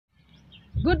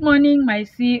Good morning, my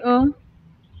CEO.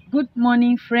 Good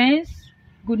morning, friends.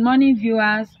 Good morning,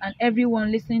 viewers, and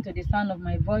everyone listening to the sound of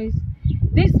my voice.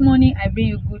 This morning, I bring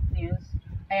you good news.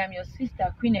 I am your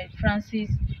sister, Queency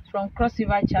Francis, from Cross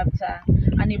River Chapter,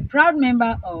 and a proud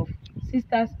member of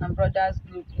Sisters and Brothers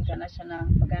Group International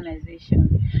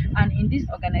Organization. And in this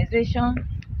organization,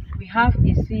 we have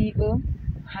a CEO.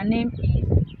 Her name is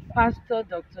Pastor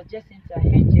Dr. Jacinta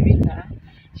Henjerica.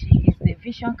 She is the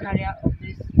vision carrier of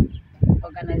this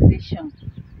organization.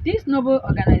 This noble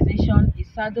organization is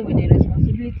saddled with the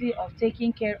responsibility of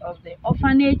taking care of the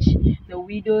orphanage, the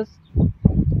widows,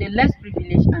 the less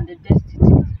privileged, and the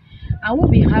destitute. And we'll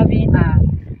be having a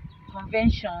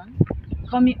convention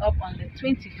coming up on the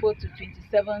 24th to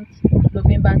 27th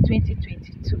November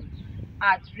 2022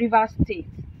 at River State,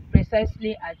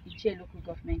 precisely at Iche local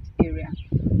government area.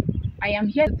 I am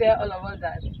here to tell all of us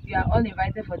that you are all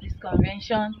invited for this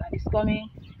convention that is coming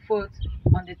forth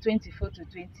on the 24th to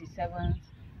 27th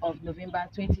of November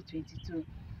 2022.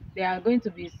 There are going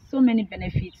to be so many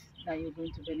benefits that you're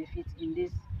going to benefit in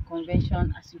this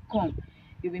convention as you come.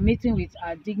 You'll be meeting with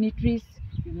our dignitaries,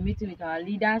 you'll be meeting with our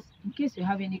leaders. In case you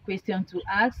have any question to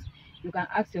ask, you can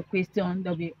ask your question.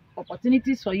 There'll be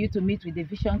opportunities for you to meet with the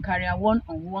vision carrier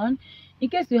one-on-one. In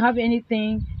case you have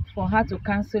anything for her to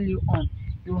counsel you on,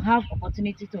 you have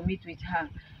opportunity to meet with her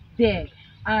there,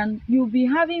 and you'll be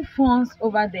having funds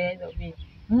over there. There'll be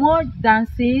more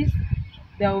dances,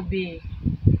 there will be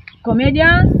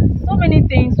comedians, so many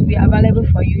things will be available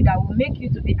for you that will make you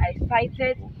to be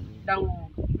excited, that will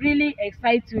really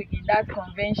excite you in that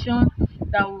convention,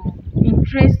 that will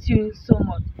interest you so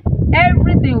much.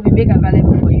 Everything will be made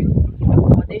available for you: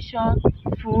 accommodation,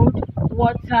 food,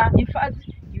 water. In fact,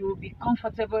 you will be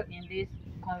comfortable in this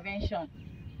convention.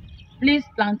 Please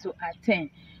plan to attend.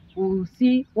 We will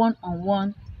see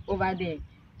one-on-one over there.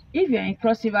 If you're in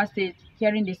Cross River State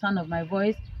hearing the sound of my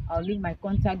voice, I'll leave my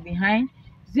contact behind: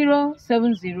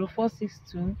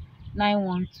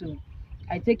 070-462-912.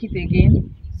 I take it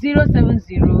again: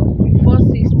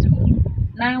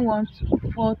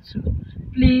 070-462-91242.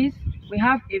 Please, we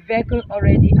have a vehicle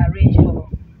already arranged for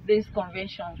this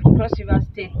convention for Cross River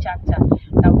State chapter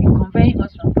that will be conveying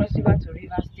us from Cross River to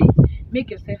River State.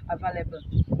 Make yourself available.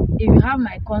 If you have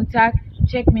my contact,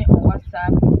 check me on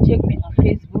WhatsApp, check me on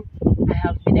Facebook. I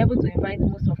have been able to invite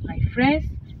most of my friends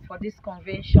for this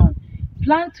convention.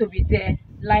 Plan to be there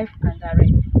live and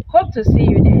direct. Hope to see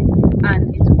you there,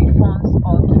 and it will be fun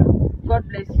all through. God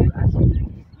bless you as you do.